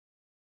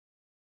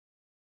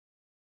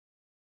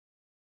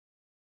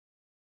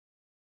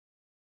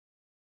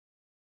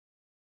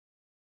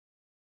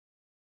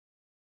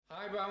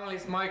Hi Bramhall,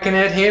 it's Mike and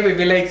Ed here with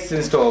your latest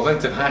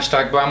instalment of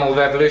 #Bramhall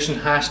Revolution,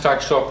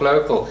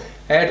 #ShopLocal.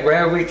 Ed,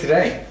 where are we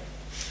today?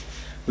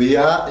 We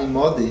are in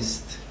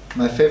Modiste,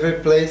 my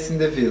favorite place in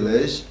the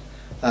village,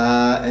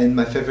 and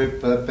my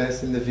favorite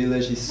person in the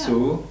village is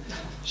Sue.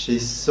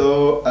 She's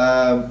so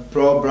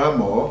pro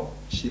Bramhall.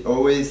 She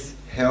always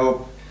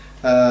help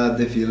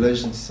the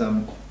village in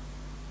some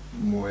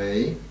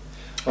way.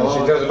 And she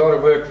does a lot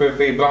of work with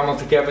the Bramhall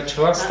Together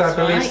Trust, I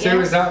believe, Sue,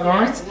 is that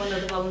right? Yes, one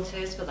of the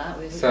volunteers for that.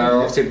 So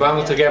obviously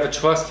Bramhall Together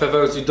Trust, for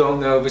those who don't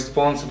know,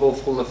 responsible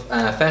for the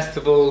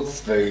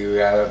festivals,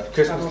 the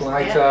Christmas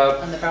light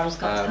up, and the Bramhall's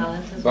Got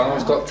Talent as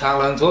Bramhall's Got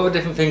Talent, all the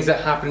different things that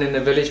happen in the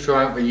village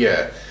throughout the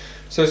year.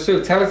 So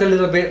Sue, tell us a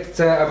little bit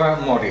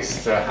about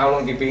Modiste. How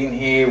long have you been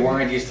here,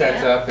 why did you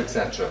set up,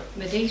 etc.?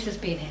 Modiste has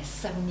been here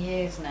 7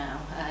 years now,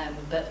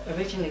 but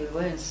originally we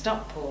were in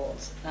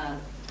Stockport and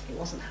it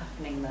wasn't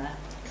happening there.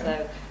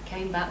 So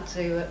came back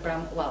to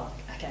Bramhall, well,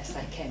 I guess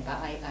I came back,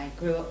 I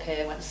grew up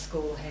here, went to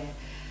school here,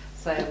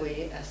 so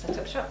we set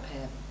up shop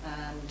here.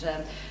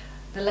 And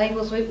the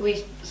labels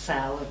we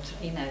sell,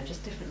 you know,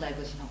 just different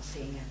labels you're not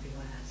seeing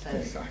everywhere.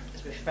 So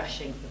it's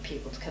refreshing for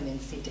people to come in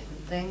and see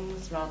different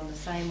things rather than the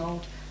same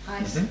old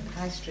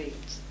high street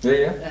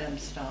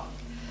stock.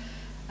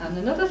 And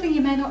another thing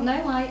you may not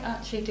know, I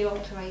actually do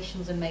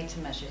alterations and made to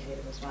measure here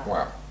as well.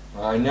 Wow.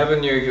 I never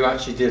knew you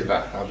actually did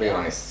that, I'll be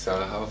honest. So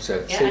I've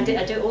said, yeah,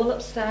 I do it all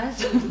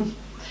upstairs.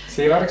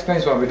 See, that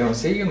explains why we don't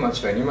see you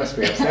much then. You must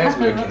be upstairs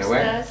working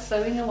away. Upstairs,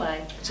 sewing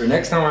away. So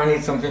next time I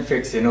need something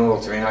fixing or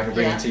altering, I can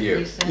bring it to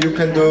you. You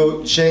can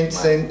do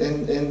gents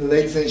and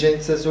ladies and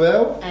gents as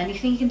well?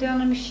 Anything you can do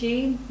on a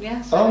machine,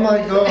 yeah. Oh my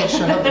gosh,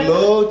 I have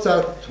loads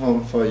at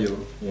home for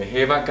you. You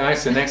hear that,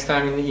 guys? So next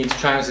time you need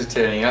trousers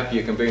turning up,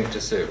 you can bring them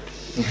to Sue.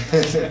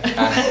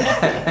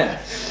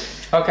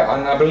 Okay,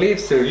 and I believe,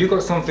 Sue, you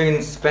got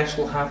something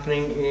special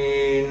happening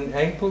in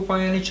April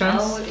by any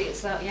chance? Oh,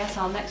 it's yes,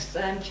 our next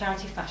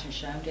charity fashion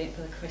show. I'm doing it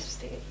for the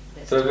Christie.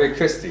 So the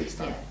Christie's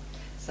then? Yeah.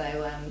 So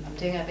I'm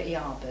doing it over at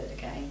Yardbird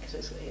again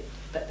because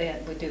but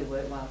we do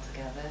work well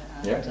together.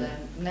 And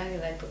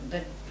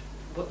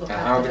and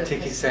how are the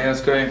ticket sales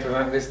going for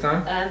that this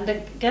time?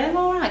 They're going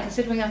all right,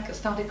 considering I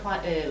started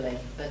quite early.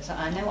 But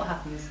I know what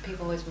happens.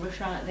 People always rush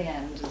right at the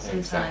end,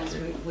 and sometimes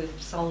we've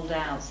sold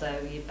out. So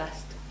you're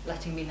best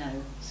letting me know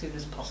as soon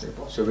as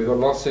possible. So we've got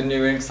lots of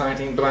new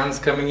exciting brands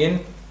coming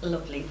in?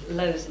 Lovely,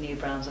 loads of new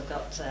brands. I've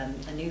got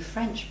a new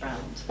French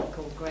brand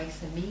called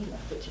Grace Emila,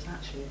 which is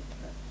actually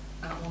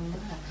out on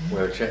there.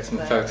 We'll check some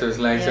photos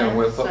later and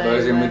we'll put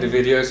those in with the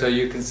video so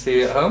you can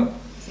see at home.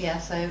 Yeah,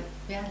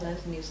 loads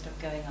of new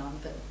stuff going on,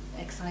 but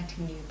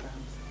exciting new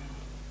brands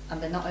now.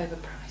 And they're not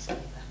overpriced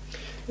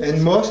either.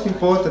 And most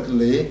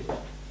importantly,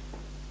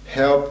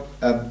 help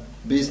a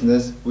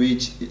business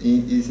which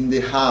is in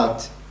the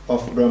heart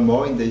of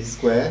Bramhall, in the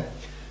square,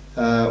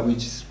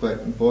 which is quite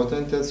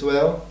important as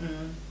well.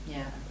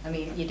 Yeah, I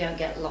mean, you don't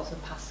get lots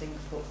of passing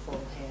footfall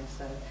here,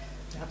 so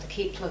we have to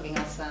keep plugging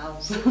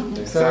ourselves.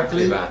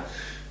 Exactly that.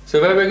 So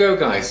there we go,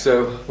 guys.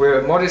 So we're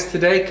at Modiste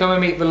today. Come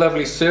and meet the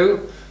lovely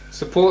Sue.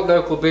 Support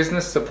local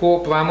business,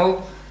 support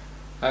Bramhall.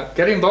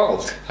 Get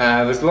involved.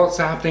 There's lots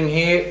happening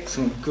here,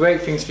 some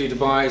great things for you to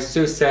buy. As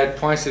Sue said,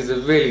 prices are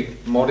really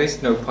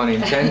modest, no pun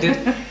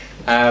intended.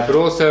 But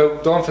also,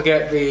 don't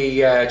forget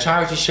the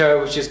charity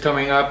show, which is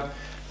coming up.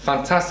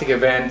 Fantastic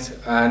event,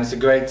 and it's a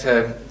great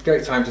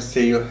time to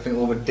see, I think,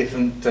 all the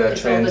different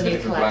trends and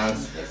different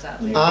brands.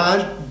 Exactly.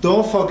 And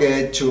don't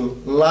forget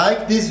to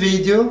like this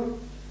video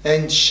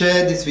and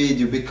share this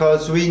video,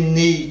 because we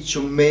need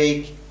to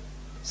make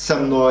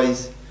some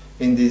noise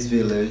in this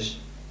village.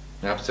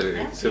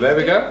 Absolutely. So there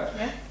we go.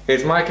 Yeah.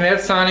 It's Mike and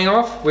Ed signing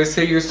off. We'll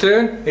see you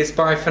soon. It's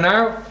bye for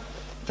now.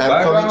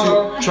 Time for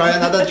me to try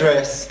another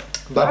dress.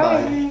 Bye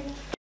bye.